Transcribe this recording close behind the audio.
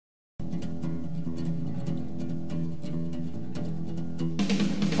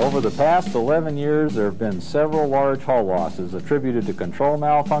Over the past 11 years, there have been several large hull losses attributed to control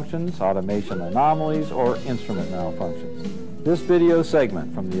malfunctions, automation anomalies, or instrument malfunctions. This video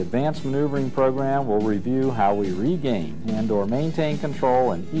segment from the Advanced Maneuvering Program will review how we regain and/or maintain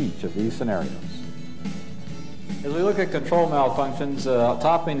control in each of these scenarios. As we look at control malfunctions,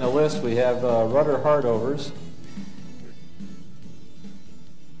 topping the list we have rudder hardovers.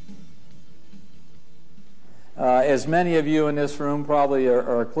 As many of you in this room probably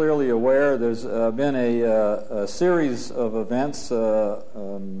are clearly aware, there's been a series of events,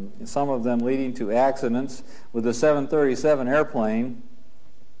 some of them leading to accidents with the 737 airplane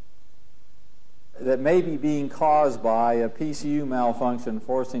that may be being caused by a PCU malfunction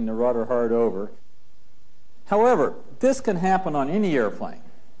forcing the rudder hard over. However, this can happen on any airplane.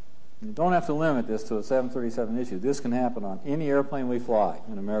 You don't have to limit this to a 737 issue. This can happen on any airplane we fly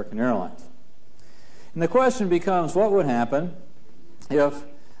in American Airlines. And the question becomes, what would happen if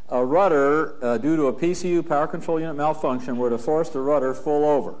a rudder, due to a PCU power control unit malfunction, were to force the rudder full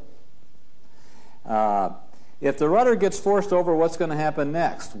over? If the rudder gets forced over, what's going to happen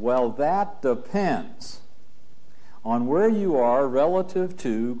next? Well, that depends on where you are relative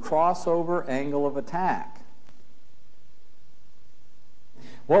to crossover angle of attack.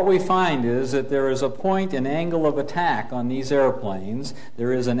 What we find is that there is a point in angle of attack on these airplanes.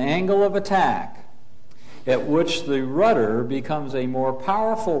 There is an angle of attack at which the rudder becomes a more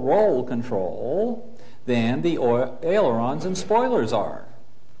powerful roll control than the ailerons and spoilers are.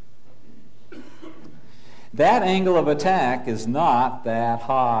 That angle of attack is not that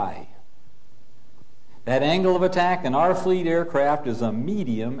high. That angle of attack in our fleet aircraft is a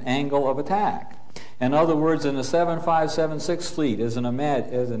medium angle of attack. In other words, in the 7576 fleet, as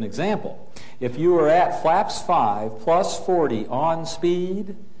an example, if you were at flaps 5 plus 40 on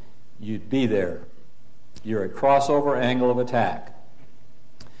speed, you'd be there. You're at crossover angle of attack.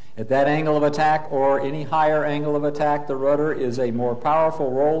 At that angle of attack or any higher angle of attack, the rudder is a more powerful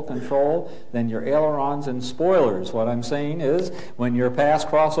roll control than your ailerons and spoilers. What I'm saying is, when you're past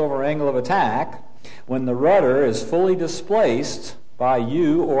crossover angle of attack, when the rudder is fully displaced by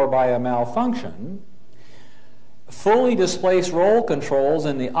you or by a malfunction, fully displaced roll controls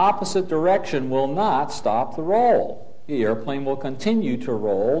in the opposite direction will not stop the roll. The airplane will continue to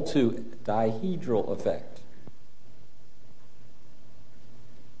roll to dihedral effect.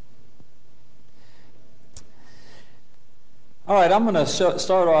 All right, I'm going to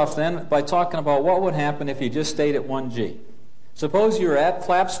start off then by talking about what would happen if you just stayed at 1G. Suppose you're at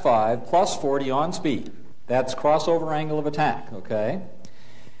flaps 5 plus 40 on speed. That's crossover angle of attack, okay?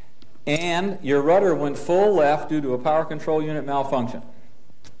 And your rudder went full left due to a power control unit malfunction.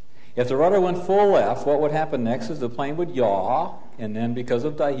 If the rudder went full left, what would happen next is the plane would yaw, and then because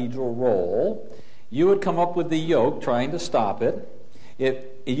of dihedral roll, you would come up with the yoke trying to stop it.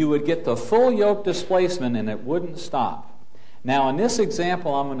 You would get the full yoke displacement and it wouldn't stop. Now in this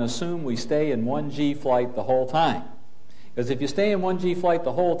example, I'm going to assume we stay in 1G flight the whole time. Because if you stay in 1G flight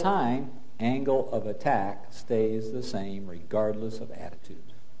the whole time, angle of attack stays the same regardless of attitude.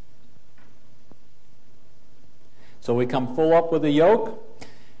 So we come full up with the yoke.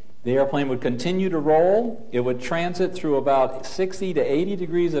 The airplane would continue to roll. It would transit through about 60 to 80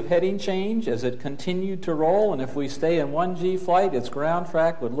 degrees of heading change as it continued to roll. And if we stay in 1G flight, its ground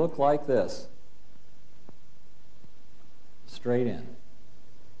track would look like this. Straight in.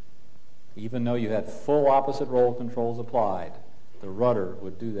 Even though you had full opposite roll controls applied, the rudder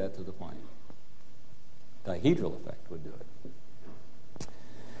would do that to the plane. Dihedral effect would do it.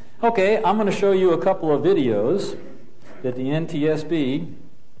 Okay, I'm going to show you a couple of videos that the NTSB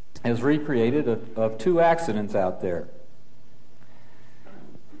has recreated of two accidents out there.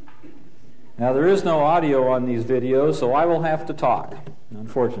 Now, there is no audio on these videos, so I will have to talk,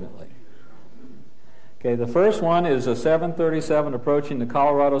 unfortunately. Okay, the first one is a 737 approaching the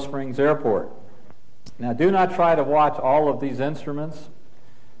Colorado Springs Airport. Now, do not try to watch all of these instruments,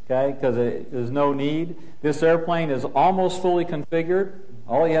 okay, because there's no need. This airplane is almost fully configured.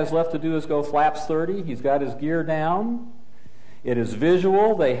 All he has left to do is go flaps 30. He's got his gear down. It is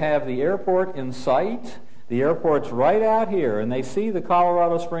visual. They have the airport in sight. The airport's right out here, and they see the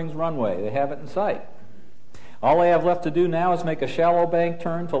Colorado Springs runway. They have it in sight. All they have left to do now is make a shallow bank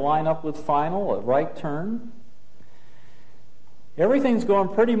turn to line up with final, a right turn. Everything's going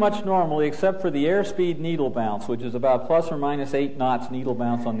pretty much normally except for the airspeed needle bounce, which is about plus or minus 8 knots needle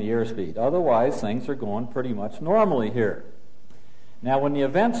bounce on the airspeed. Otherwise, things are going pretty much normally here. Now, when the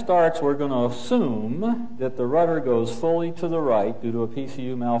event starts, we're going to assume that the rudder goes fully to the right due to a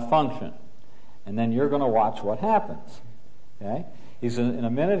PCU malfunction. And then you're going to watch what happens. Okay? In a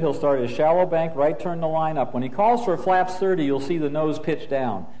minute, he'll start his shallow bank, right turn the line up. When he calls for flaps 30, you'll see the nose pitch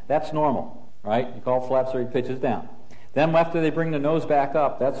down. That's normal, right? You call flaps 30, pitches down. Then after they bring the nose back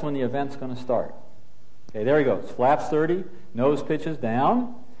up, that's when the event's going to start. Okay, there he goes. Flaps 30, nose pitches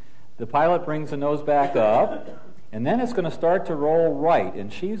down. The pilot brings the nose back up, and then it's going to start to roll right,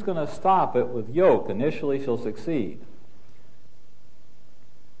 and she's going to stop it with yoke. Initially, she'll succeed.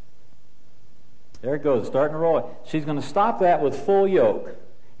 There it goes, starting to roll. She's going to stop that with full yoke,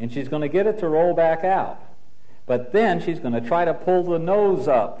 and she's going to get it to roll back out. But then she's going to try to pull the nose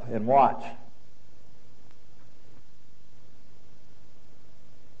up, and watch.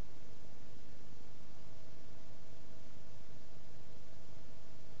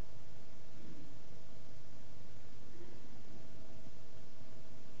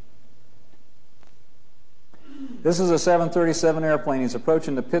 This is a 737 airplane. He's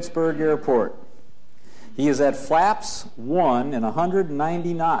approaching the Pittsburgh airport. He is at flaps 1 and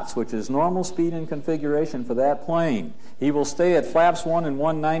 190 knots, which is normal speed and configuration for that plane. He will stay at flaps 1 and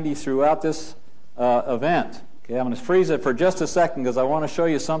 190 throughout this event. Okay, I'm going to freeze it for just a second because I want to show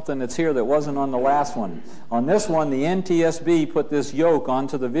you something that's here that wasn't on the last one. On this one, the NTSB put this yoke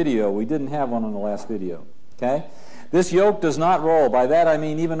onto the video. We didn't have one on the last video. Okay? This yoke does not roll. By that I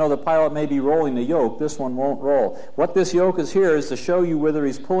mean even though the pilot may be rolling the yoke, this one won't roll. What this yoke is here is to show you whether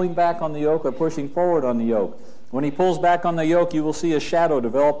he's pulling back on the yoke or pushing forward on the yoke. When he pulls back on the yoke, you will see a shadow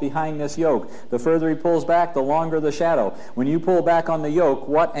develop behind this yoke. The further he pulls back, the longer the shadow. When you pull back on the yoke,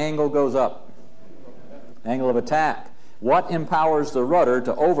 what angle goes up? Angle of attack. What empowers the rudder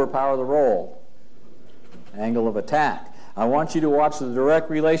to overpower the roll? Angle of attack. I want you to watch the direct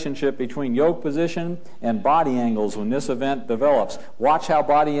relationship between yoke position and body angles when this event develops. Watch how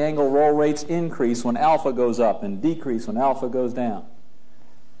body angle roll rates increase when alpha goes up and decrease when alpha goes down.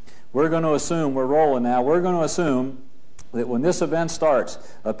 We're going to assume, we're rolling now, we're going to assume that when this event starts,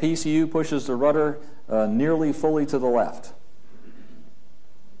 a PCU pushes the rudder nearly fully to the left.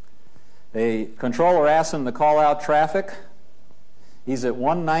 A controller asks him to call out traffic. He's at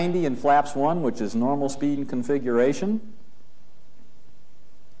 190 in flaps 1, which is normal speed and configuration.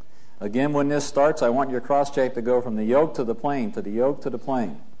 Again, when this starts, I want your cross-check to go from the yoke to the plane, to the yoke to the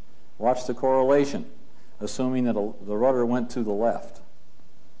plane. Watch the correlation, assuming that the rudder went to the left.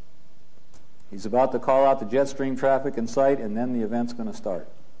 He's about to call out the jet stream traffic in sight, and then the event's going to start.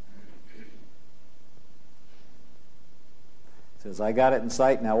 He says, I got it in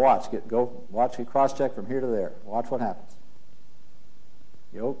sight, now watch. Watch your cross-check from here to there. Watch what happens.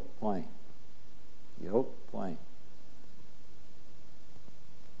 Yoke, plane. Yoke, plane.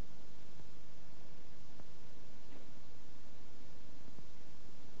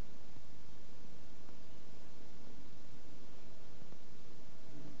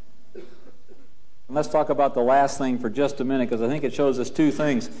 Let's talk about the last thing for just a minute because I think it shows us two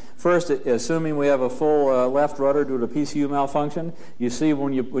things. First, assuming we have a full left rudder due to PCU malfunction, you see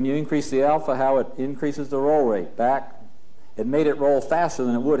when you increase the alpha how it increases the roll rate back. It made it roll faster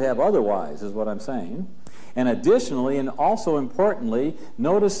than it would have otherwise, is what I'm saying. And additionally, and also importantly,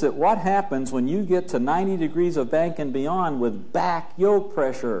 notice that what happens when you get to 90 degrees of bank and beyond with back yoke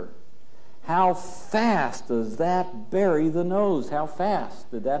pressure. How fast does that bury the nose? How fast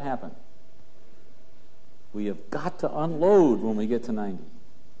did that happen? We have got to unload when we get to 90.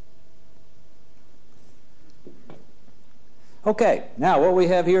 Okay, now what we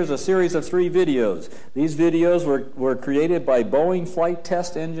have here is a series of 3 videos. These videos were created by Boeing Flight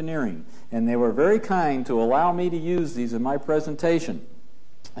Test Engineering, and they were very kind to allow me to use these in my presentation.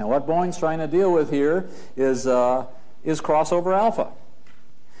 And what Boeing's trying to deal with here is crossover alpha.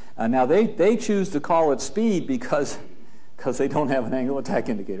 Now they choose to call it speed because they don't have an angle attack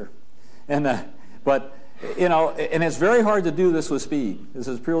indicator. But you know, and it's very hard to do this with speed. This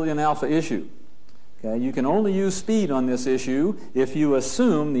is purely an alpha issue. Okay, you can only use speed on this issue if you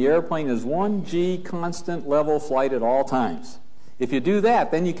assume the airplane is 1G constant level flight at all times. If you do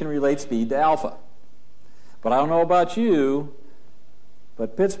that, then you can relate speed to alpha. But I don't know about you,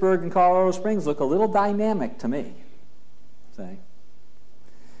 but Pittsburgh and Colorado Springs look a little dynamic to me. See?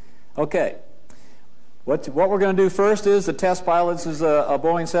 Okay. What we're going to do first is the test pilot. This is a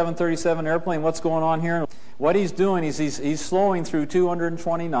Boeing 737 airplane. What's going on here? What he's doing is he's slowing through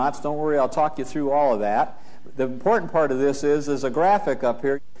 220 knots. Don't worry, I'll talk you through all of that. The important part of this is there's a graphic up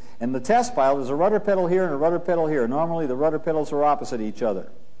here, and the test pilot is a rudder pedal here and a rudder pedal here. Normally the rudder pedals are opposite each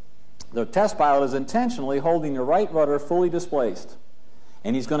other. The test pilot is intentionally holding the right rudder fully displaced,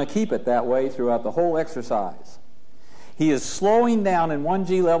 and he's going to keep it that way throughout the whole exercise. He is slowing down in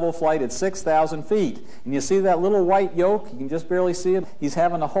 1G level flight at 6,000 feet. And you see that little white yoke? You can just barely see it. He's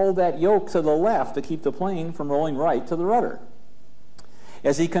having to hold that yoke to the left to keep the plane from rolling right to the rudder.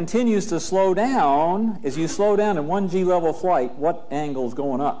 As he continues to slow down, as you slow down in 1G level flight, what angle is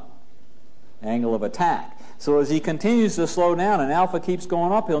going up? Angle of attack. So as he continues to slow down and alpha keeps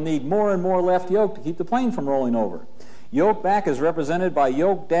going up, he'll need more and more left yoke to keep the plane from rolling over. Yoke back is represented by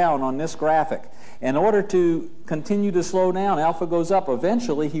yoke down on this graphic. In order to continue to slow down, alpha goes up.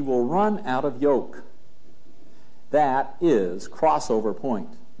 Eventually, he will run out of yoke. That is crossover point,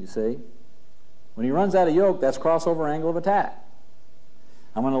 you see. When he runs out of yoke, that's crossover angle of attack.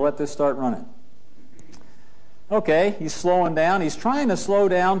 I'm going to let this start running. Okay, he's slowing down. He's trying to slow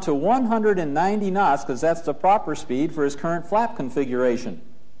down to 190 knots because that's the proper speed for his current flap configuration.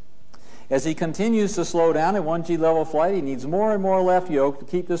 As he continues to slow down at 1G level flight, he needs more and more left yoke to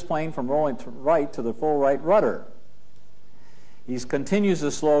keep this plane from rolling right to the full right rudder. He continues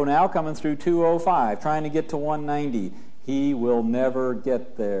to slow now, coming through 205, trying to get to 190. He will never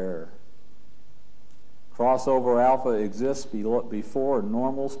get there. Crossover alpha exists before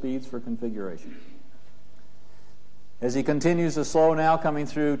normal speeds for configuration. As he continues to slow now, coming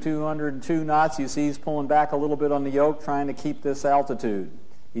through 202 knots, you see he's pulling back a little bit on the yoke, trying to keep this altitude.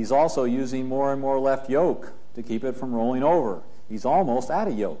 He's also using more and more left yoke to keep it from rolling over. He's almost out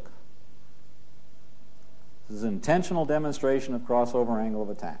of yoke. This is an intentional demonstration of crossover angle of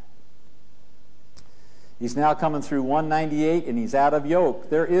attack. He's now coming through 198 and he's out of yoke.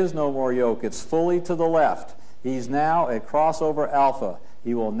 There is no more yoke. It's fully to the left. He's now at crossover alpha.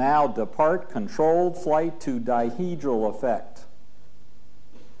 He will now depart controlled flight to dihedral effect.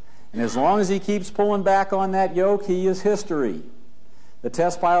 And as long as he keeps pulling back on that yoke, he is history. The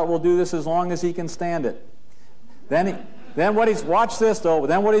test pilot will do this as long as he can stand it. Watch this though,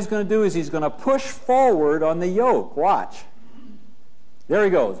 then what he's going to do is he's going to push forward on the yoke. Watch. There he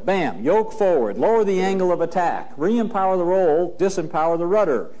goes. Bam. Yoke forward. Lower the angle of attack. Re-empower the roll. Disempower the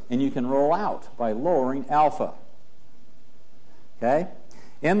rudder. And you can roll out by lowering alpha. Okay?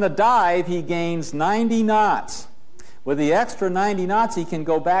 In the dive, he gains 90 knots. With the extra 90 knots, he can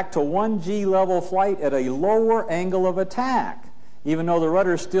go back to 1G level flight at a lower angle of attack. Even though the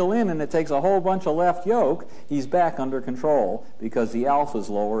rudder's still in and it takes a whole bunch of left yoke, he's back under control because the alpha's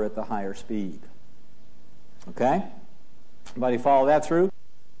lower at the higher speed. Okay? Everybody follow that through?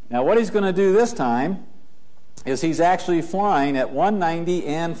 Now what he's going to do this time is he's actually flying at 190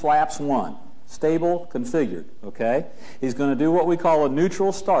 and flaps 1. Stable, configured. Okay? He's going to do what we call a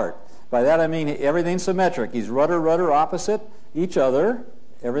neutral start. By that I mean everything's symmetric. He's rudder opposite each other.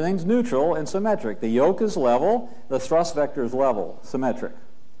 Everything's neutral and symmetric. The yoke is level. The thrust vector is level, symmetric.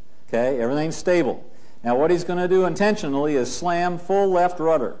 Okay? Everything's stable. Now what he's going to do intentionally is slam full left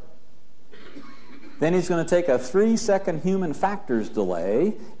rudder. Then he's going to take a 3-second human factors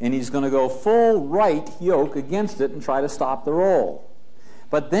delay, and he's going to go full right yoke against it and try to stop the roll.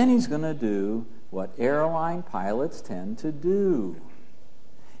 But then he's going to do what airline pilots tend to do.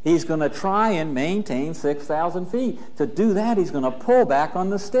 He's going to try and maintain 6,000 feet. To do that, he's going to pull back on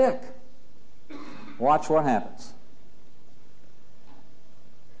the stick. Watch what happens.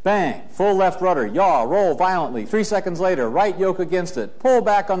 Bang, full left rudder, yaw, roll violently. 3 seconds later, right yoke against it. Pull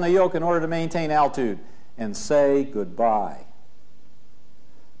back on the yoke in order to maintain altitude. And say goodbye.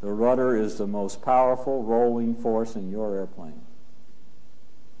 The rudder is the most powerful rolling force in your airplane.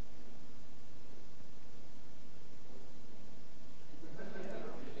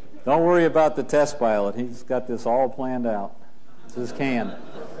 Don't worry about the test pilot. He's got this all planned out. It's his can.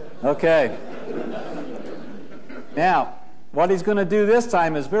 Okay. Now, what he's going to do this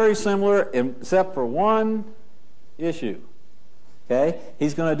time is very similar except for one issue. Okay?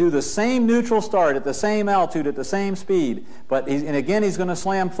 He's going to do the same neutral start at the same altitude at the same speed. And again, he's going to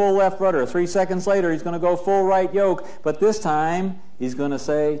slam full left rudder. 3 seconds later, he's going to go full right yoke. But this time, he's going to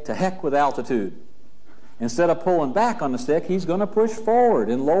say, to heck with altitude. Instead of pulling back on the stick, he's going to push forward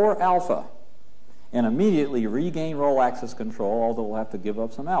and lower alpha and immediately regain roll axis control, although we'll have to give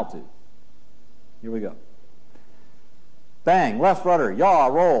up some altitude. Here we go. Bang, left rudder, yaw,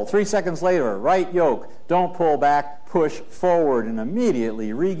 roll. 3 seconds later, right yoke. Don't pull back, push forward and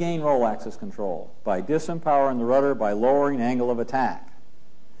immediately regain roll axis control by disempowering the rudder by lowering angle of attack.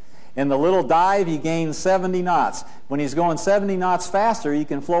 In the little dive, he gains 70 knots. When he's going 70 knots faster, he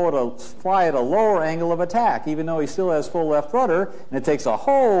can fly at a lower angle of attack. Even though he still has full left rudder, and it takes a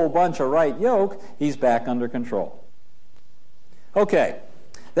whole bunch of right yoke, he's back under control. Okay,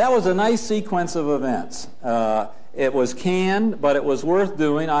 that was a nice sequence of events. It was canned, but it was worth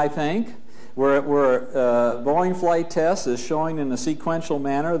doing, I think. Where Boeing flight test is showing in a sequential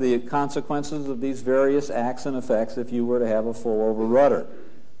manner the consequences of these various acts and effects if you were to have a full over rudder.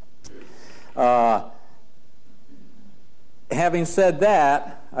 Having said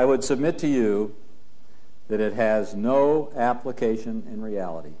that, I would submit to you that it has no application in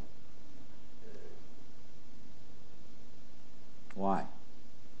reality. Why?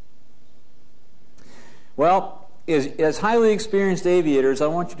 Well, as highly experienced aviators, I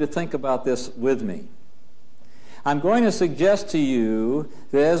want you to think about this with me. I'm going to suggest to you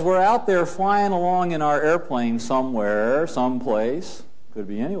that as we're out there flying along in our airplane somewhere, someplace, could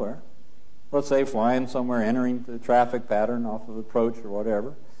be anywhere, let's say flying somewhere, entering the traffic pattern off of approach or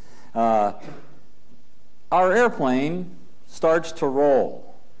whatever, our airplane starts to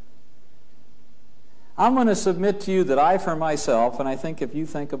roll. I'm going to submit to you that I, for myself, and I think if you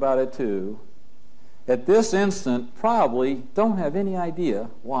think about it too, at this instant probably don't have any idea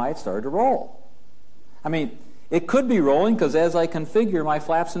why it started to roll. I mean, it could be rolling because as I configure, my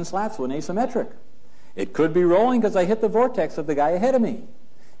flaps and slats went asymmetric. It could be rolling because I hit the vortex of the guy ahead of me.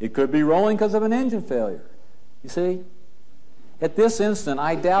 It could be rolling because of an engine failure. You see? At this instant,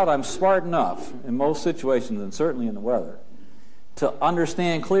 I doubt I'm smart enough in most situations, and certainly in the weather, to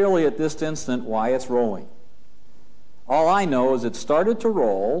understand clearly at this instant why it's rolling. All I know is it started to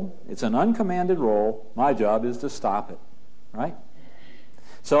roll. It's an uncommanded roll. My job is to stop it, right?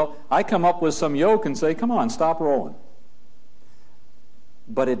 So I come up with some yoke and say, come on, stop rolling.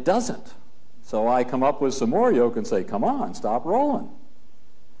 But it doesn't. So I come up with some more yoke and say, come on, stop rolling.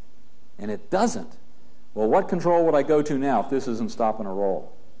 And it doesn't. Well, what control would I go to now if this isn't stopping a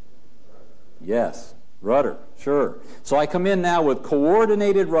roll? Yes, rudder, sure. So I come in now with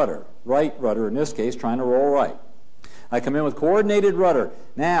coordinated rudder, right rudder in this case, trying to roll right. I come in with coordinated rudder.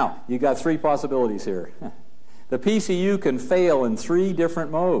 Now, you've got three possibilities here. The PCU can fail in three different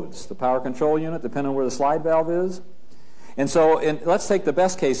modes. The power control unit, depending on where the slide valve is. And so let's take the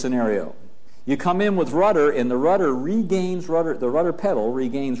best case scenario. You come in with rudder, and the rudder pedal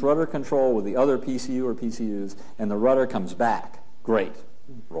regains rudder control with the other PCU or PCUs, and the rudder comes back. Great.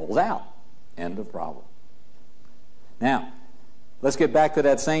 Rolls out. End of problem. Now, let's get back to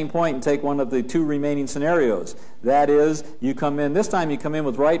that same point and take one of the two remaining scenarios. That is, this time you come in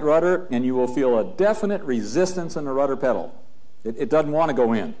with right rudder, and you will feel a definite resistance in the rudder pedal. It doesn't want to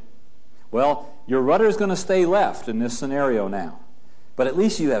go in. Well, your rudder is going to stay left in this scenario now. But at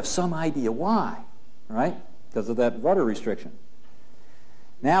least you have some idea why, right? Because of that rudder restriction.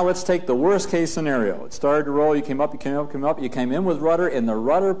 Now let's take the worst case scenario. It started to roll, you came up, you came in with rudder, and the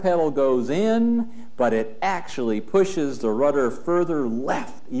rudder pedal goes in, but it actually pushes the rudder further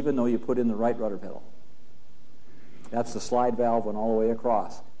left, even though you put in the right rudder pedal. That's the slide valve went all the way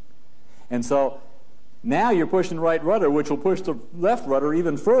across. And so now you're pushing right rudder, which will push the left rudder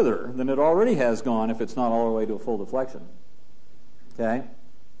even further than it already has gone if it's not all the way to a full deflection. Okay?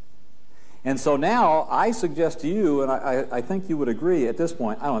 And so now I suggest to you, and I think you would agree at this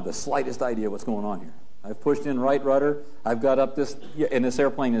point, I don't have the slightest idea what's going on here. I've pushed in right rudder, I've got up this, and this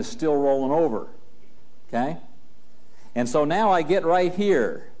airplane is still rolling over. Okay? And so now I get right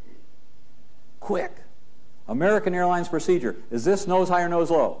here. Quick. American Airlines procedure. Is this nose high or nose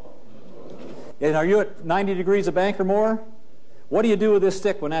low? And are you at 90 degrees of bank or more? What do you do with this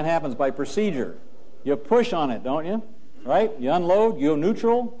stick when that happens by procedure? You push on it, don't you? Right? You unload, you go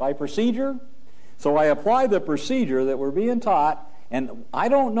neutral by procedure. So I apply the procedure that we're being taught, and I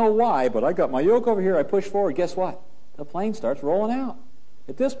don't know why, but I got my yoke over here, I push forward, guess what? The plane starts rolling out.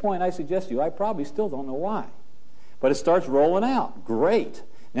 At this point, I suggest to you, I probably still don't know why. But it starts rolling out. Great.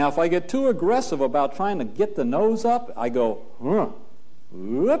 Now, if I get too aggressive about trying to get the nose up, I go, whoop,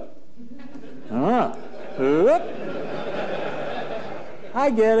 whoop. I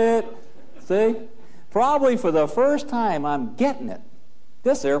get it. See? Probably for the first time, I'm getting it.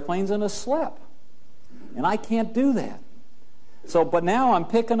 This airplane's in a slip. And I can't do that. So, but now I'm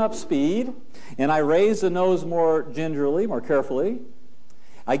picking up speed, and I raise the nose more gingerly, more carefully.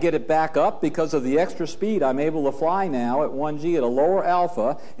 I get it back up because of the extra speed. I'm able to fly now at 1G at a lower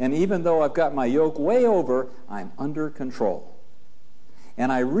alpha, and even though I've got my yoke way over, I'm under control.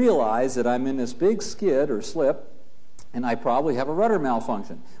 And I realize that I'm in this big skid or slip, and I probably have a rudder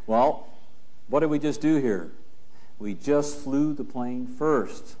malfunction. Well, what did we just do here? We just flew the plane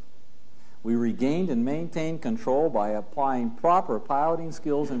first. We regained and maintained control by applying proper piloting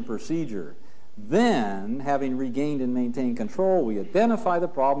skills and procedure. Then, having regained and maintained control, we identify the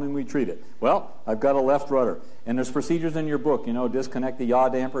problem and we treat it. Well, I've got a left rudder. And there's procedures in your book, disconnect the yaw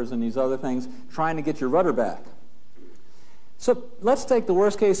dampers and these other things, trying to get your rudder back. So let's take the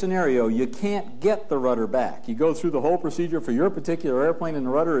worst case scenario. You can't get the rudder back. You go through the whole procedure for your particular airplane and the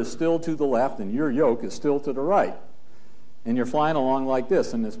rudder is still to the left and your yoke is still to the right. And you're flying along like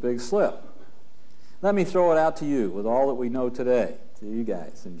this in this big slip. Let me throw it out to you with all that we know today, to you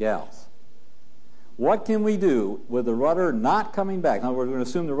guys and gals. What can we do with the rudder not coming back? In other words, we're going to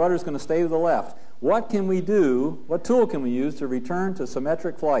assume the rudder is going to stay to the left. what can we do, what tool can we use to return to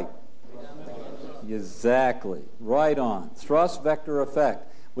symmetric flight? Exactly. Right on. Thrust vector effect.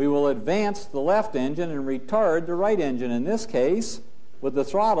 We will advance the left engine and retard the right engine. In this case, with the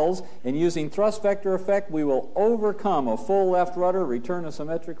throttles, and using thrust vector effect, we will overcome a full left rudder, return to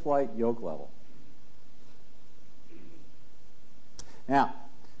symmetric flight, yoke level. Now,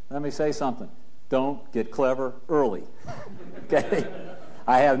 let me say something. Don't get clever early. Okay?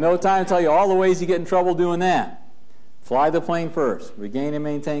 I have no time to tell you all the ways you get in trouble doing that. Fly the plane first. Regain and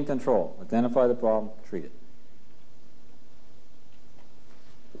maintain control. Identify the problem. Treat it.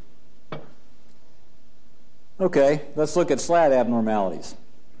 Okay, let's look at slat abnormalities.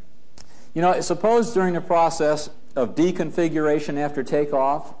 You know, suppose during the process of deconfiguration after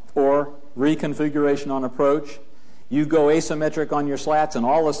takeoff or reconfiguration on approach, you go asymmetric on your slats and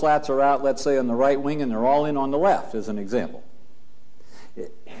all the slats are out, let's say, on the right wing and they're all in on the left, as an example.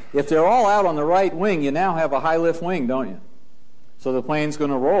 If they're all out on the right wing, you now have a high lift wing, don't you? So the plane's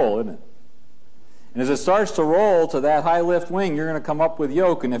going to roll, isn't it? And as it starts to roll to that high lift wing, you're going to come up with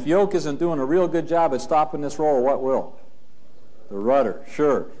yoke. And if yoke isn't doing a real good job at stopping this roll, what will? The rudder,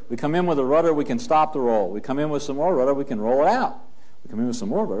 sure. We come in with a rudder, we can stop the roll. We come in with some more rudder, we can roll it out. We come in with some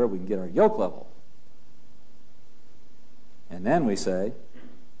more rudder, we can get our yoke level. And then we say,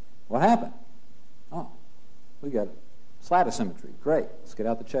 what happened? Oh, we got slat asymmetry. Great. Let's get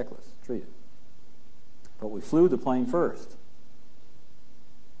out the checklist. Treat it. But we flew the plane first.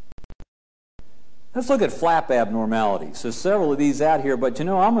 Let's look at flap abnormalities. There's several of these out here, but you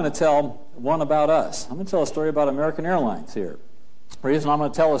know, I'm going to tell one about us. I'm going to tell a story about American Airlines here. The reason I'm going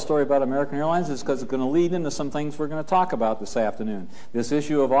to tell a story about American Airlines is because it's going to lead into some things we're going to talk about this afternoon. This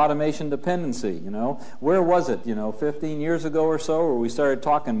issue of automation dependency, you know. Where was it, 15 years ago or so, where we started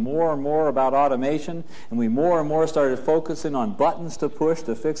talking more and more about automation, and we more and more started focusing on buttons to push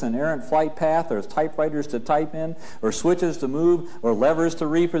to fix an errant flight path, or typewriters to type in, or switches to move, or levers to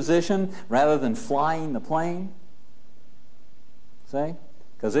reposition, rather than flying the plane? See?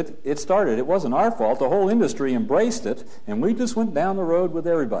 Because it started. It wasn't our fault. The whole industry embraced it, and we just went down the road with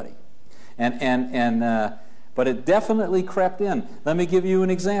everybody. But it definitely crept in. Let me give you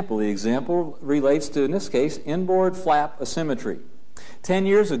an example. The example relates to, in this case, inboard flap asymmetry. 10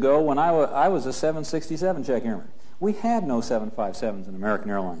 years ago, when I was a 767 check airman, we had no 757s in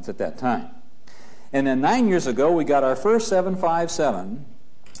American Airlines at that time. And then 9 years ago, we got our first 757.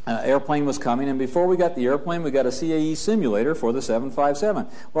 Airplane was coming, and before we got the airplane, we got a CAE simulator for the 757.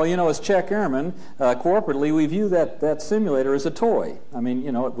 Well, as check airmen, corporately, we view that simulator as a toy. I mean,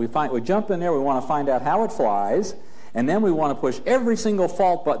 we jump in there, we want to find out how it flies, and then we want to push every single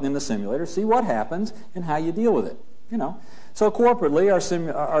fault button in the simulator, see what happens, and how you deal with it. So corporately,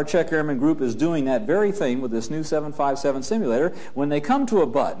 our check airman group is doing that very thing with this new 757 simulator when they come to a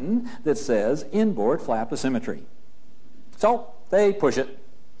button that says inboard flap asymmetry. So they push it.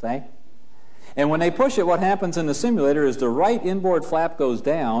 See? And when they push it, what happens in the simulator is the right inboard flap goes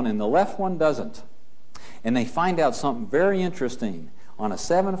down and the left one doesn't. And they find out something very interesting. On a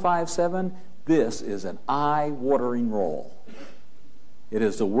 757, this is an eye-watering roll. It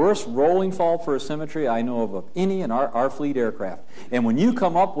is the worst rolling fault for asymmetry I know of any in our fleet aircraft. And when you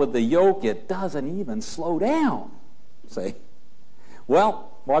come up with the yoke, it doesn't even slow down. See?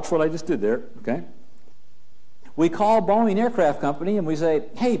 Well, watch what I just did there, okay? We call Boeing Aircraft Company and we say,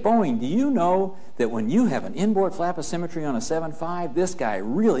 hey, Boeing, do you know that when you have an inboard flap asymmetry on a 7.5, this guy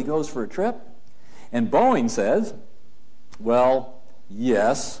really goes for a trip? And Boeing says, well,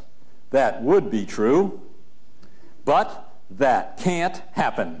 yes, that would be true, but that can't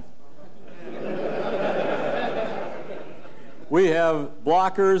happen. We have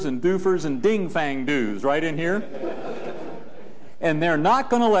blockers and doofers and ding-fang-doos right in here, and they're not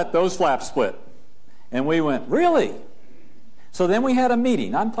going to let those flaps split. And we went, really? So then we had a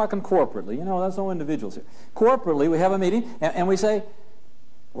meeting. I'm talking corporately. There's no individuals here. Corporately, we have a meeting, and we say,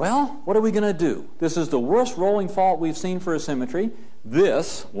 well, what are we going to do? This is the worst rolling fault we've seen for asymmetry.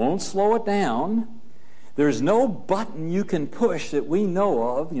 This won't slow it down. There's no button you can push that we know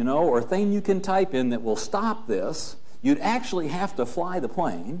of, or thing you can type in that will stop this. You'd actually have to fly the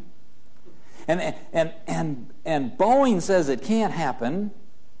plane. And Boeing says it can't happen.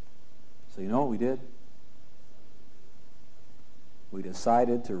 So you know what we did? We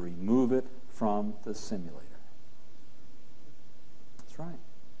decided to remove it from the simulator. That's right.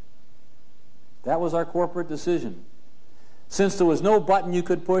 That was our corporate decision. Since there was no button you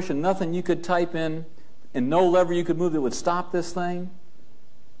could push and nothing you could type in and no lever you could move that would stop this thing,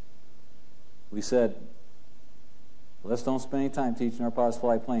 we said, let's don't spend any time teaching our pilots to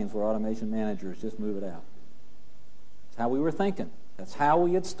fly planes. We're automation managers. Just move it out. That's how we were thinking. That's how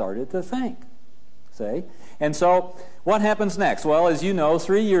we had started to think. See? And so what happens next? Well, as you know,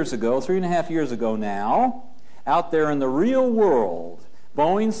 3.5 years ago now, out there in the real world,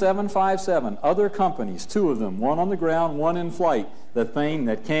 Boeing 757, other companies, 2 of them, one on the ground, one in flight, the thing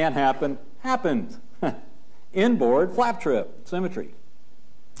that can't happen, happened. Inboard flap trip, symmetry.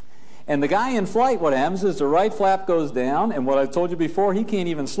 And the guy in flight, what happens is the right flap goes down, and what I told you before, he can't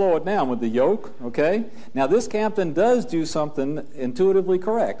even slow it down with the yoke, okay? Now, this captain does do something intuitively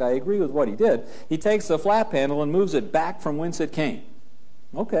correct. I agree with what he did. He takes the flap handle and moves it back from whence it came.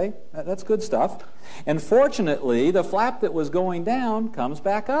 Okay, that's good stuff. And fortunately, the flap that was going down comes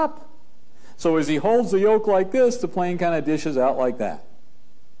back up. So as he holds the yoke like this, the plane kind of dishes out like that.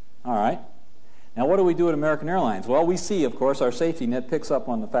 All right. Now, what do we do at American Airlines? Well, we see, of course, our safety net picks up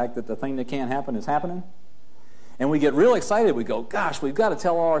on the fact that the thing that can't happen is happening. And we get real excited. We go, gosh, we've got to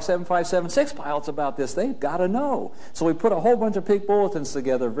tell all our 757-6 pilots about this. They've got to know. So we put a whole bunch of pink bulletins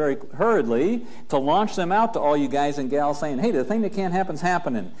together very hurriedly to launch them out to all you guys and gals saying, hey, the thing that can't happen is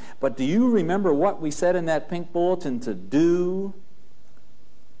happening. But do you remember what we said in that pink bulletin to do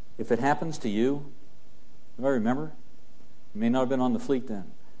if it happens to you? Do I remember? You may not have been on the fleet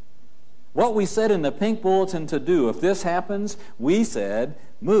then. What we said in the pink bulletin to do, if this happens, we said,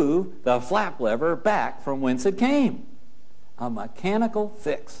 move the flap lever back from whence it came. A mechanical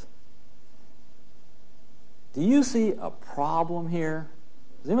fix. Do you see a problem here?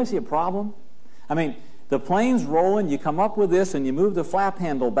 Does anybody see a problem? I mean, the plane's rolling, you come up with this, and you move the flap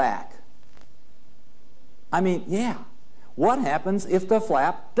handle back. I mean, yeah. What happens if the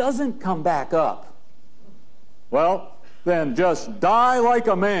flap doesn't come back up? Well, then just die like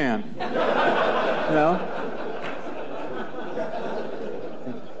a man. You know?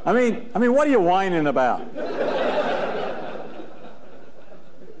 I mean, what are you whining about?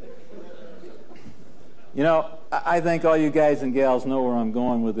 You know, I think all you guys and gals know where I'm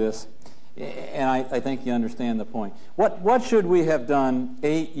going with this, and I think you understand the point. What should we have done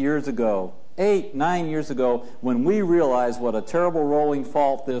 8 years ago, 9 years ago, when we realized what a terrible rolling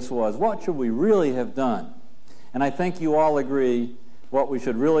fault this was? What should we really have done? And I think you all agree what we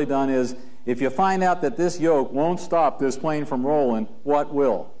should really done is, if you find out that this yoke won't stop this plane from rolling, what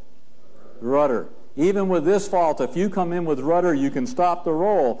will? Rudder. Even with this fault, if you come in with rudder, you can stop the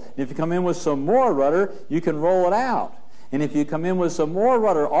roll. If you come in with some more rudder, you can roll it out. And if you come in with some more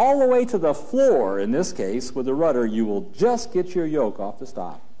rudder all the way to the floor, in this case, with the rudder, you will just get your yoke off the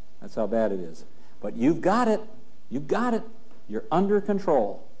stop. That's how bad it is. But you've got it. You've got it. You're under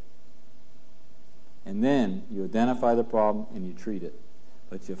control. And then you identify the problem and you treat it.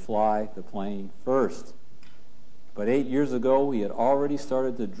 But you fly the plane first. But 8 years ago, we had already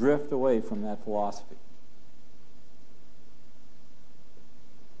started to drift away from that philosophy.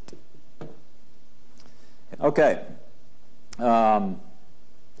 Okay.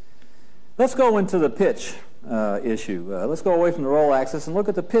 Let's go into the pitch issue. Let's go away from the roll axis and look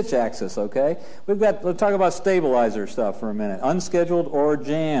at the pitch axis, okay? Let's talk about stabilizer stuff for a minute. Unscheduled or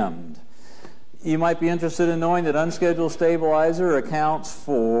jammed. You might be interested in knowing that unscheduled stabilizer accounts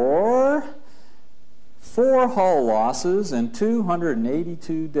for 4 hull losses and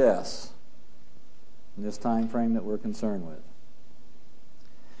 282 deaths in this time frame that we're concerned with.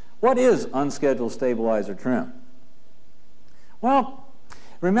 What is unscheduled stabilizer trim? Well,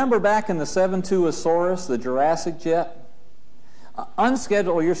 remember back in the 7.2 the Jurassic jet?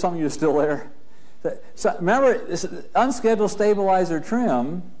 Unscheduled, some of you are still there. So remember, unscheduled stabilizer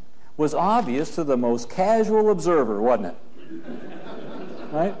trim was obvious to the most casual observer, wasn't it?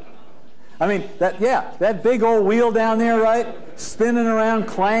 Right? I mean, that big old wheel down there, right? Spinning around,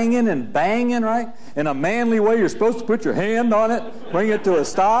 clanging and banging, right? In a manly way, you're supposed to put your hand on it, bring it to a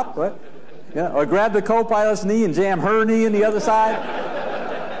stop, right? Yeah, or grab the co-pilot's knee and jam her knee in the other side.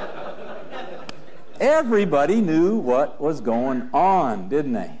 Everybody knew what was going on,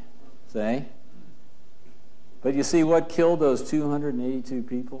 didn't they? See? But you see what killed those 282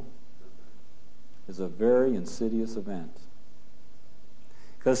 people? Is a very insidious event.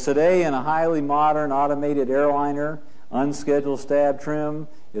 Because today in a highly modern automated airliner, unscheduled stab trim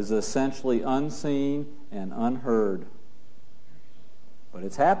is essentially unseen and unheard. But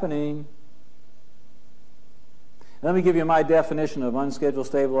it's happening. Let me give you my definition of unscheduled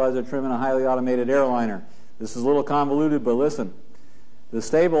stabilizer trim in a highly automated airliner. This is a little convoluted, but listen. The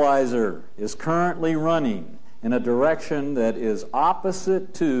stabilizer is currently running in a direction that is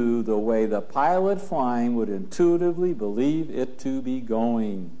opposite to the way the pilot flying would intuitively believe it to be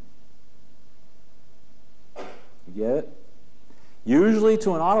going. You get it? Usually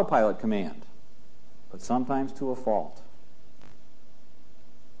to an autopilot command, but sometimes to a fault.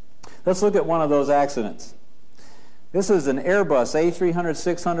 Let's look at one of those accidents. This is an Airbus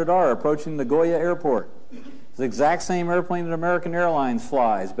A300-600R approaching Nagoya Airport. It's the exact same airplane that American Airlines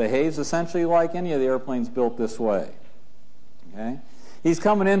flies. Behaves essentially like any of the airplanes built this way. Okay? He's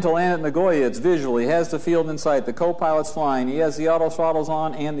coming in to land at Nagoya. It's visual. He has the field in sight. The co-pilot's flying. He has the auto throttles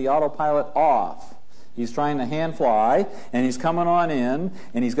on and the autopilot off. He's trying to hand fly, and he's coming on in,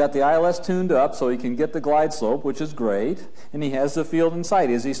 and he's got the ILS tuned up so he can get the glide slope, which is great, and he has the field in sight.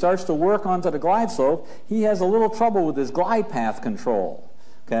 As he starts to work onto the glide slope, he has a little trouble with his glide path control.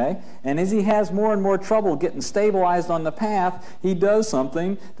 Okay? And as he has more and more trouble getting stabilized on the path, he does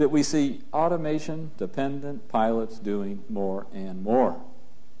something that we see automation-dependent pilots doing more and more.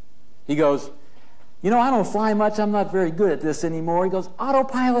 He goes, I don't fly much. I'm not very good at this anymore. He goes,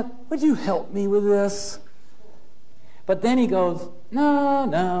 autopilot, would you help me with this? But then he goes,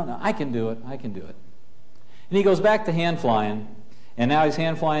 no, I can do it. And he goes back to hand flying, and now he's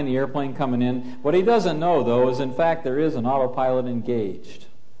hand flying the airplane coming in. What he doesn't know, though, is in fact there is an autopilot engaged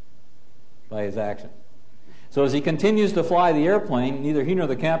by his action. So as he continues to fly the airplane, neither he nor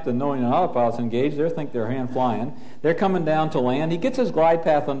the captain, knowing an autopilot's engaged, they think they're hand flying. They're coming down to land. He gets his glide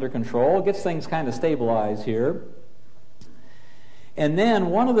path under control, gets things kind of stabilized here. And then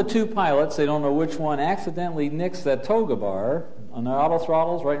one of the two pilots, they don't know which one, accidentally nicks that toga bar on the auto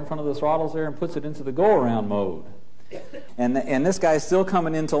throttles, right in front of the throttles there, and puts it into the go-around mode. And this guy's still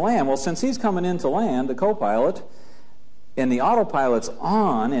coming in to land. Well, since he's coming in to land, the co-pilot, and the autopilot's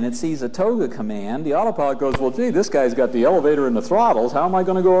on, and it sees a toga command, the autopilot goes, well, gee, this guy's got the elevator and the throttles. How am I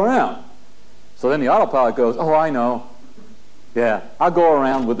going to go around? So then the autopilot goes, oh, I know. Yeah, I'll go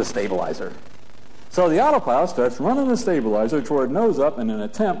around with the stabilizer. So the autopilot starts running the stabilizer toward nose up in an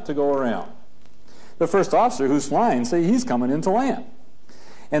attempt to go around. The first officer who's flying, see, he's coming in to land.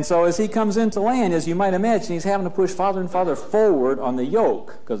 And so as he comes into land, as you might imagine, he's having to push farther and farther forward on the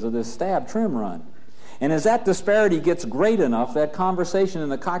yoke because of this stab trim run. And as that disparity gets great enough, that conversation in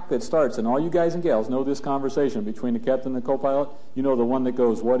the cockpit starts. And all you guys and gals know this conversation between the captain and the co-pilot. You know the one that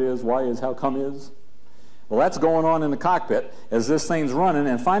goes, what is, why is, how come is? Well, that's going on in the cockpit as this thing's running,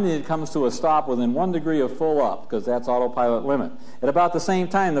 and finally it comes to a stop within 1 degree of full up, because that's autopilot limit. At about the same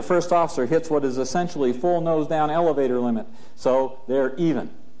time, the first officer hits what is essentially full nose down elevator limit. So they're even.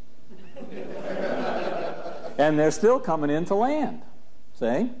 And they're still coming in to land.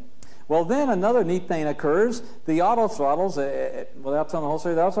 See? Well, then another neat thing occurs. The auto throttles, without telling the whole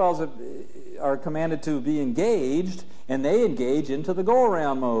story, the auto throttles are commanded to be engaged, and they engage into the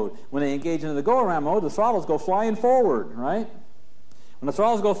go-around mode. When they engage into the go-around mode, the throttles go flying forward, right? When the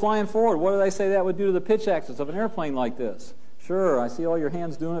throttles go flying forward, what did I say that would do to the pitch axis of an airplane like this? Sure, I see all your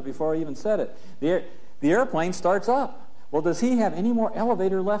hands doing it before I even said it. The airplane starts up. Well, does he have any more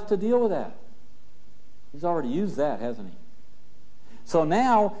elevator left to deal with that? He's already used that, hasn't he? So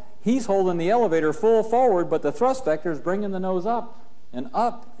now he's holding the elevator full forward, but the thrust vector is bringing the nose up and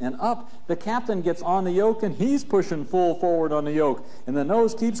up and up. The captain gets on the yoke, and he's pushing full forward on the yoke. And the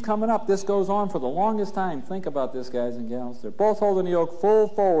nose keeps coming up. This goes on for the longest time. Think about this, guys and gals. They're both holding the yoke full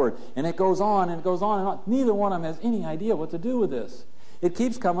forward, and it goes on and it goes on and on. Neither one of them has any idea what to do with this. It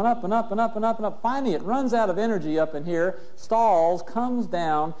keeps coming up and up and up and up and up. Finally, it runs out of energy up in here, stalls, comes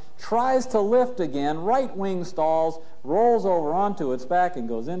down, tries to lift again, right wing stalls, rolls over onto its back, and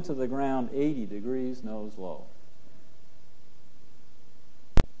goes into the ground 80 degrees nose low.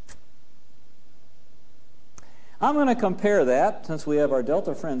 I'm going to compare that, since we have our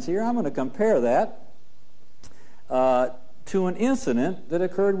Delta friends here, I'm going to compare that to an incident that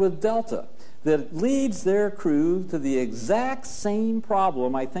occurred with Delta that leads their crew to the exact same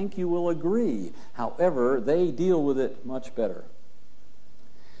problem. I think you will agree. However, they deal with it much better.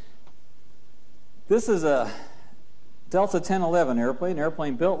 This is a Delta 1011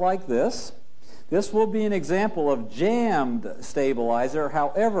 airplane built like this. This will be an example of jammed stabilizer.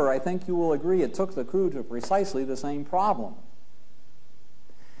 However, I think you will agree it took the crew to precisely the same problem.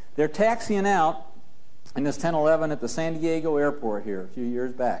 They're taxiing out in this 1011 at the San Diego airport here a few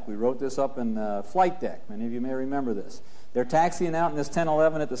years back. We wrote this up in Flight Deck. Many of you may remember this. They're taxiing out in this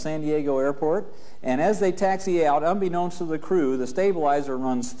 1011 at the San Diego airport, and as they taxi out, unbeknownst to the crew, the stabilizer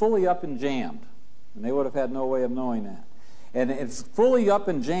runs fully up and jammed. And they would have had no way of knowing that. And it's fully up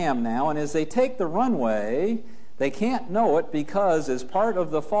and jammed now, and as they take the runway, they can't know it because as part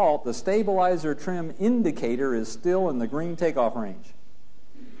of the fault, the stabilizer trim indicator is still in the green takeoff range.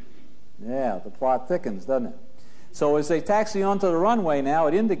 Yeah, the plot thickens, doesn't it? So as they taxi onto the runway now,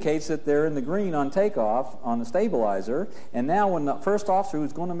 it indicates that they're in the green on takeoff on the stabilizer. And now when the first officer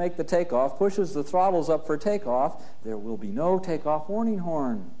who's going to make the takeoff pushes the throttles up for takeoff, there will be no takeoff warning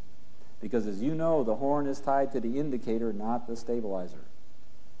horn. Because as you know, the horn is tied to the indicator, not the stabilizer.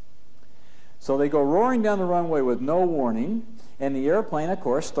 So they go roaring down the runway with no warning, and the airplane, of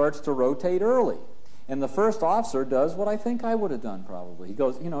course, starts to rotate early. And the first officer does what I think I would have done probably. He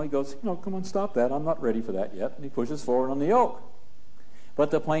goes, come on, stop that. I'm not ready for that yet. And he pushes forward on the yoke. But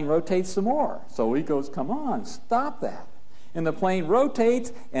the plane rotates some more. So he goes, come on, stop that. And the plane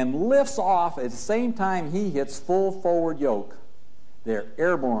rotates and lifts off at the same time he hits full forward yoke. They're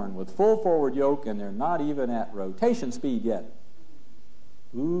airborne with full forward yoke, and they're not even at rotation speed yet.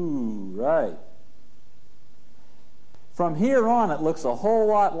 Ooh, right. From here on, it looks a whole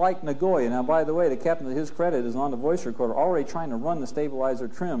lot like Nagoya. Now, by the way, the captain, to his credit, is on the voice recorder already trying to run the stabilizer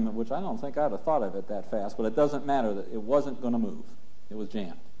trim, which I don't think I'd have thought of it that fast, but it doesn't matter. That it wasn't going to move. It was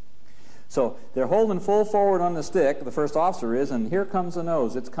jammed. So they're holding full forward on the stick, the first officer is, and here comes the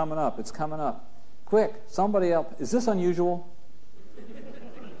nose. It's coming up. It's coming up. Quick, somebody else. Is this unusual?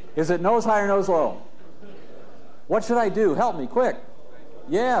 Is it nose high or nose low? What should I do? Help me, quick.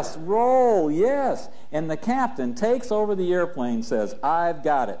 Yes, roll, yes. And the captain takes over the airplane, says, I've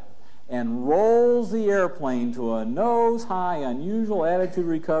got it, and rolls the airplane to a nose-high, unusual attitude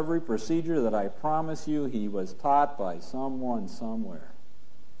recovery procedure that I promise you he was taught by someone somewhere.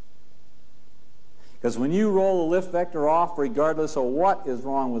 Because when you roll the lift vector off, regardless of what is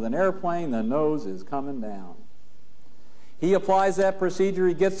wrong with an airplane, the nose is coming down. He applies that procedure,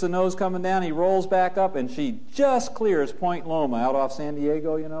 he gets the nose coming down, he rolls back up, and she just clears Point Loma out off San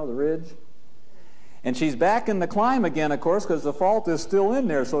Diego, the ridge. And she's back in the climb again, of course, because the fault is still in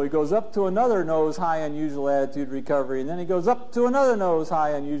there. So he goes up to another nose-high unusual attitude recovery, and then he goes up to another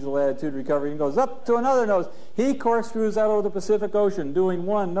nose-high unusual attitude recovery, and goes up to another nose. He corkscrews out over the Pacific Ocean, doing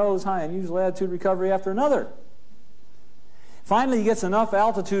one nose-high unusual attitude recovery after another. Finally, he gets enough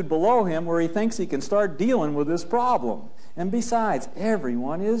altitude below him where he thinks he can start dealing with this problem. And besides,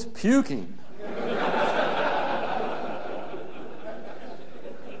 everyone is puking.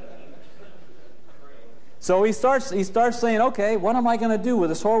 So he starts saying, okay, what am I going to do with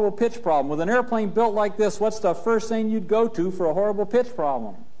this horrible pitch problem? With an airplane built like this, what's the first thing you'd go to for a horrible pitch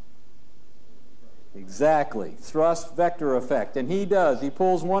problem? Exactly. Thrust vector effect. And he does. He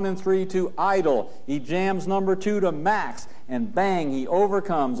pulls 1 and 3 to idle. He jams number 2 to max. And bang, he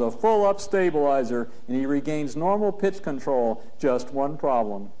overcomes a full-up stabilizer, and he regains normal pitch control. Just one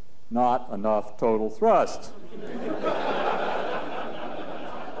problem: not enough total thrust.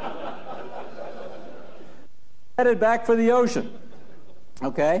 Headed back for the ocean.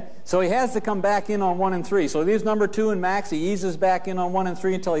 Okay? So he has to come back in on 1 and 3. So he leaves number 2 and max. He eases back in on 1 and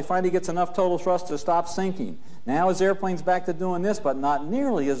 3 until he finally gets enough total thrust to stop sinking. Now his airplane's back to doing this, but not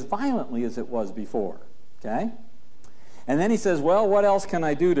nearly as violently as it was before. Okay? And then he says, well, what else can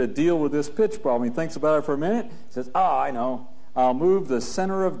I do to deal with this pitch problem? He thinks about it for a minute. He says, I know. I'll move the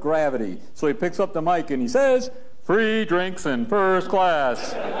center of gravity. So he picks up the mic and he says, free drinks in first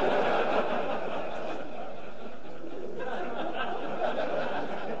class.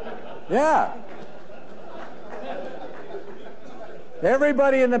 Yeah.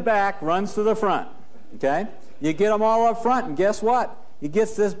 Everybody in the back runs to the front. Okay? You get them all up front, and guess what? He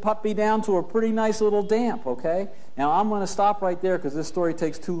gets this puppy down to a pretty nice little damp, okay? Now, I'm going to stop right there because this story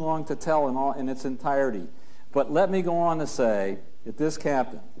takes too long to tell in its entirety. But let me go on to say that this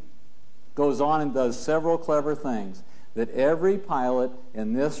captain goes on and does several clever things that every pilot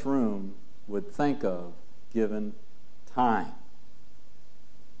in this room would think of given time.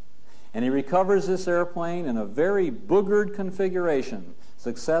 And he recovers this airplane in a very boogered configuration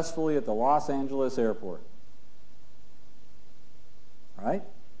successfully at the Los Angeles airport. Right?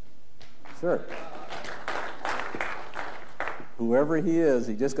 Sure. Whoever he is,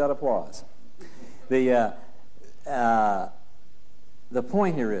 he just got applause. The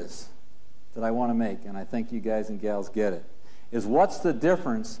point here is that I want to make, and I think you guys and gals get it, is what's the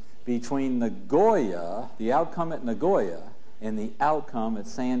difference between Nagoya, the outcome at Nagoya, and the outcome at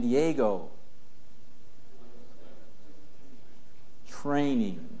San Diego?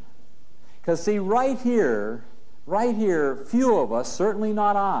 Training. Because see, right here, few of us, certainly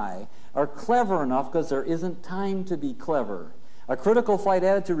not I, are clever enough because there isn't time to be clever. A critical flight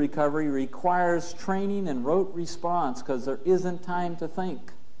attitude recovery requires training and rote response because there isn't time to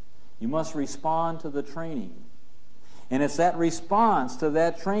think. You must respond to the training. And it's that response to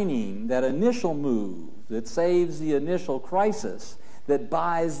that training, that initial move, that saves the initial crisis, that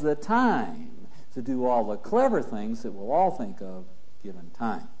buys the time to do all the clever things that we'll all think of given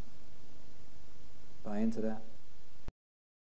time. Buy into that?